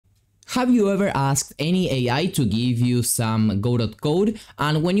Have you ever asked any AI to give you some Godot code,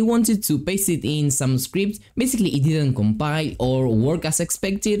 and when you wanted to paste it in some script, basically it didn't compile or work as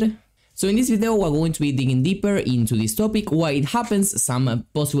expected? So in this video we're going to be digging deeper into this topic, why it happens, some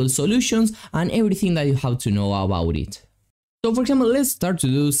possible solutions, and everything that you have to know about it. So for example, let's start to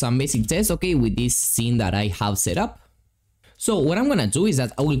do some basic tests, okay, with this scene that I have set up. So what I'm gonna do is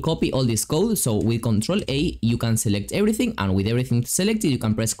that I will copy all this code. So with Control A, you can select everything, and with everything selected, you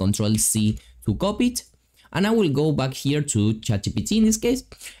can press Control C to copy it. And I will go back here to ChatGPT in this case.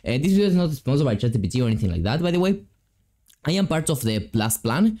 This video is not sponsored by ChatGPT or anything like that, by the way. I am part of the Plus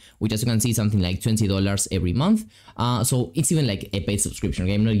plan, which as you can see is something like $20 every month. So it's even like a paid subscription.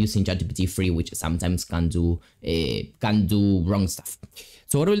 Okay? I'm not using ChatGPT free, which sometimes can do wrong stuff.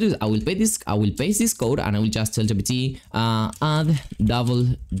 So what I will do is I will paste this code, and I will just tell GPT add double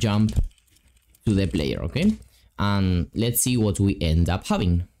jump to the player, okay? And let's see what we end up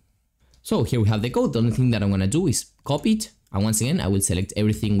having. So here we have the code. The only thing that I'm gonna do is copy it, and once again I will select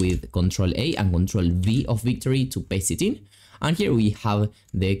everything with Control A and Control V of victory to paste it in. And here we have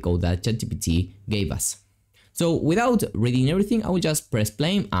the code that ChatGPT gave us. So without reading everything, I will just press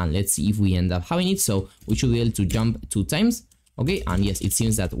play, and let's see if we end up having it. So we should be able to jump 2 times. Okay, and yes, it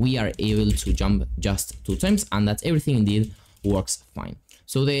seems that we are able to jump just 2 times, and that everything indeed works fine.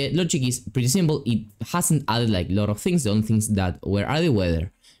 So the logic is pretty simple. It hasn't added like a lot of things. The only things that were added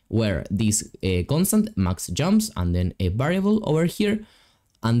were this constant max jumps, and then a variable over here,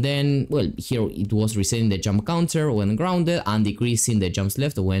 and then, well, here it was resetting the jump counter when grounded and decreasing the jumps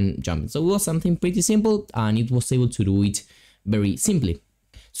left when jumping. So it was something pretty simple, and it was able to do it very simply.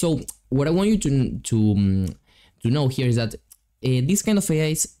 So what I want you to know here is that these kind of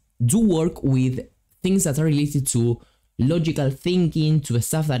AIs do work with things that are related to logical thinking, to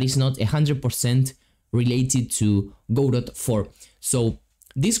stuff that is not 100% related to Godot 4. So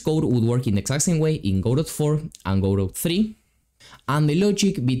this code would work in the exact same way in Godot 4 and Godot 3, and the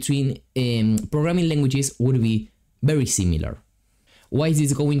logic between programming languages would be very similar. Why is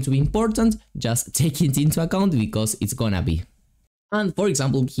this going to be important? Just take it into account, because it's gonna be. And for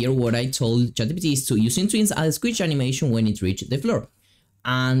example, here what I told ChatGPT is to using twins add a squish animation when it reached the floor.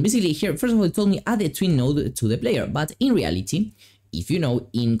 And basically here, first of all, it told me add a twin node to the player. But in reality, if you know,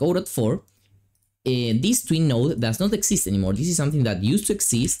 in Godot 4, this twin node does not exist anymore. This is something that used to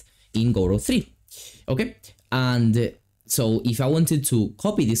exist in Godot 3. Okay, and so if I wanted to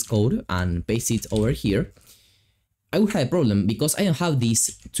copy this code and paste it over here, I would have a problem, because I don't have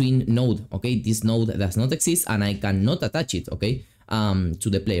this twin node. Okay, this node does not exist, and I cannot attach it. Okay. To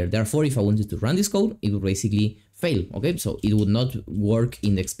the player. Therefore, if I wanted to run this code, it would basically fail. Okay, so it would not work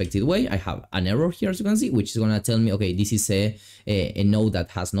in the expected way. I have an error here, as you can see, which is gonna tell me, okay, this is a node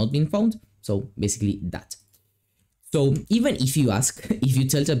that has not been found. So basically that. So even if you tell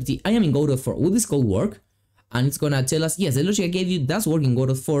ChatGPT, I am in Godot 4, will this code work? And it's gonna tell us, yes, the logic I gave you does work in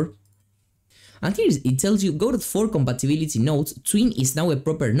Godot 4. And here it tells you Godot 4 compatibility nodes. Twin is now a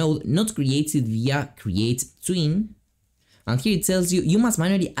proper node, not created via create twin. And here it tells you must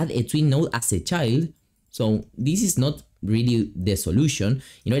manually add a twin node as a child. So this is not really the solution.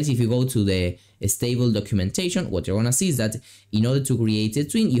 You know, if you go to the stable documentation, what you're gonna see is that in order to create a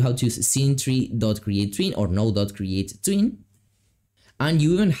twin, you have to use scene3.createTwin or node.createTwin. And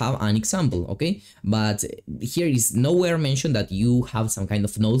you even have an example, okay? But here is nowhere mentioned that you have some kind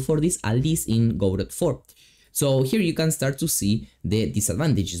of node for this, at least in Godot 4. So here you can start to see the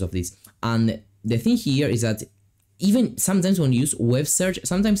disadvantages of this. And the thing here is that even sometimes when you use web search,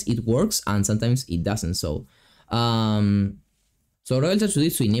 sometimes it works and sometimes it doesn't. So, what I'll try to do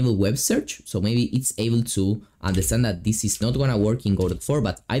is to enable web search. So maybe it's able to understand that this is not gonna work in Godot 4,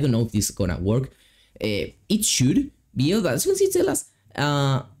 but I don't know if this is gonna work. It should be able to, as you can see, tell us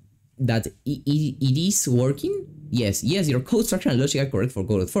that it is working. Yes, your code structure and logic are correct for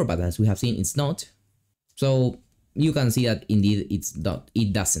Godot 4, but as we have seen, it's not. So you can see that indeed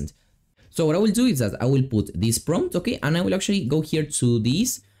it doesn't. So what I will do is that I will put this prompt, okay, and I will actually go here to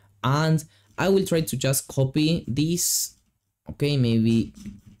this, and I will try to just copy this, okay, maybe,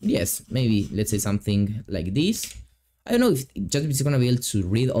 yes, maybe let's say something like this. I don't know if ChatGPT is gonna be able to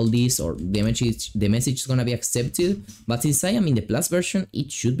read all this, or the message is gonna be accepted, but since I am in the Plus version,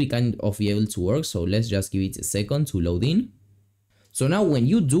 it should be kind of be able to work. So let's just give it a second to load in. So now when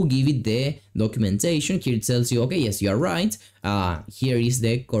you do give it the documentation, here it tells you, okay, yes, you are right. Here is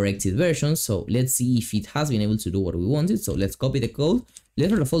the corrected version. So let's see if it has been able to do what we wanted. So let's copy the code. Let's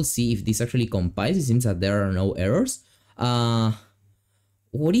first of all see if this actually compiles. It seems that there are no errors.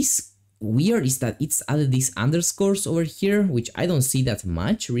 What is weird is that it's added these underscores over here, which I don't see that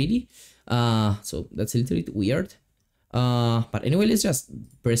much really. So that's a little bit weird. But anyway, let's just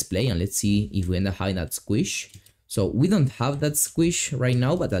press play and let's see if we end up having that squish. So we don't have that squish right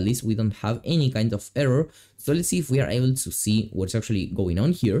now, but at least we don't have any kind of error. So let's see if we are able to see what's actually going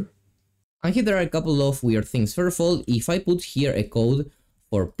on here. And here there are a couple of weird things. First of all, if I put here a code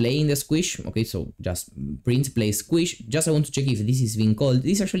for playing the squish, okay, so just print play squish, just I want to check if this is being called.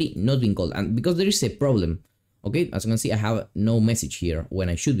 This is actually not being called, and because there is a problem, okay, as you can see, I have no message here when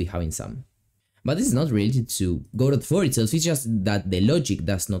I should be having some. But this is not related to Godot 4 itself, it's just that the logic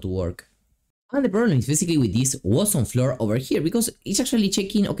does not work. And the problem is basically with this was on floor over here, because it's actually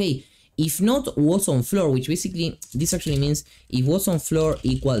checking, okay, if not was on floor, which basically, this actually means if was on floor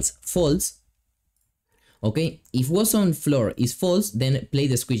equals false, okay, if was on floor is false, then play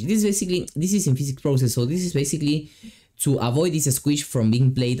the squish. This is basically, this is in physics process, so this is basically to avoid this squish from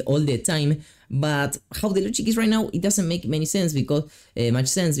being played all the time. But how the logic is right now, it doesn't make many sense, because much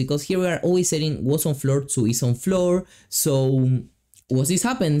sense, because here we are always setting was on floor to is on floor. So what this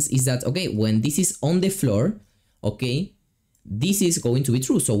happens is that, okay, when this is on the floor, okay, this is going to be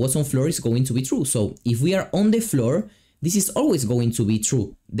true. So what's on floor is going to be true. So if we are on the floor, this is always going to be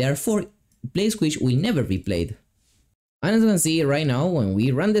true. Therefore, play squish will never be played. And as you can see right now, when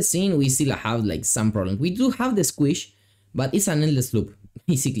we run the scene, we still have like some problem. We do have the squish, but it's an endless loop,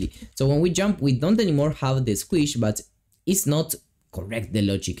 basically. So when we jump, we don't anymore have the squish, but it's not correct, the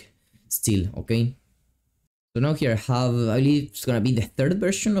logic still, okay? So now here I have, I believe it's gonna be the third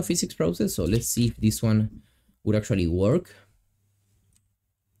version of physics process. So let's see if this one would actually work.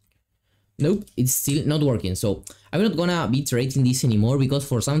 Nope, it's still not working. So I'm not gonna be iterating this anymore, because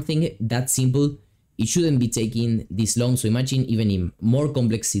for something that simple, it shouldn't be taking this long. So imagine even in more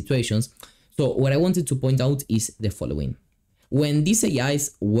complex situations. So what I wanted to point out is the following. When these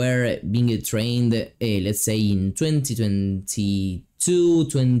AIs were being trained, let's say in 2022,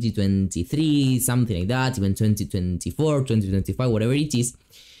 2023, something like that, even 2024, 2025, whatever it is,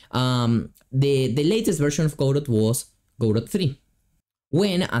 the latest version of Godot was Godot 3.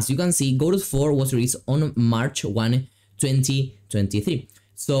 When, as you can see, Godot 4 was released on March 1, 2023.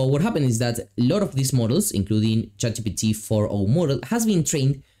 So what happened is that a lot of these models, including ChatGPT 4.0 model, has been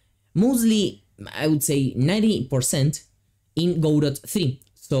trained mostly, I would say 90% in Godot 3.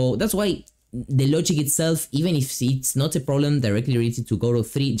 So that's why the logic itself, even if it's not a problem directly related to Godot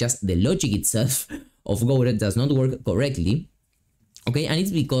 3, just the logic itself of Godot does not work correctly. Okay, and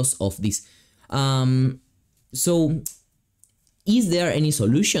it's because of this. So is there any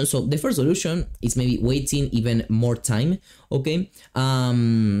solution? So the first solution is maybe waiting even more time, okay?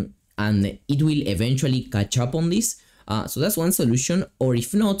 And it will eventually catch up on this. So that's one solution. Or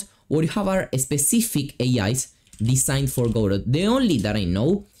if not, what you have are specific AIs designed for Godot. The only that I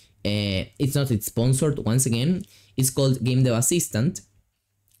know, it's not sponsored, once again, it's called Game Dev Assistant.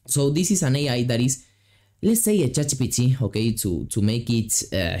 So this is an AI that is, let's say, a ChatGPT, okay, to make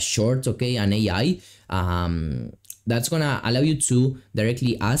it short, okay, an AI that's gonna allow you to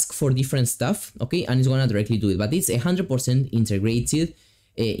directly ask for different stuff, okay, and it's gonna directly do it. But it's 100% integrated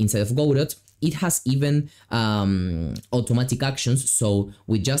inside of Godot. It has even automatic actions, so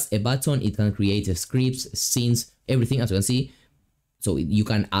with just a button, it can create scripts, scenes, everything, as you can see. So you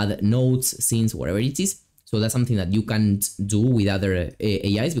can add notes, scenes, whatever it is. So that's something that you can't do with other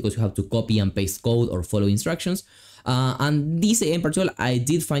AIs, because you have to copy and paste code or follow instructions. And this AI in particular, I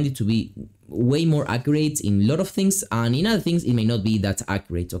did find it to be way more accurate in a lot of things, and in other things it may not be that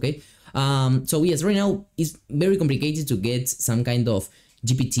accurate, okay? So yes, right now it's very complicated to get some kind of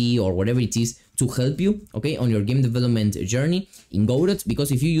GPT or whatever it is to help you, okay, on your game development journey in Godot,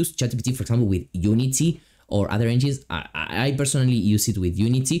 because if you use ChatGPT, for example, with Unity or other engines, I personally use it with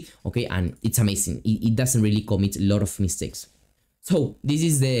Unity, okay, and it's amazing. It doesn't really commit a lot of mistakes. So this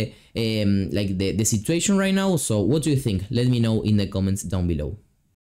is the situation right now. So what do you think? Let me know in the comments down below.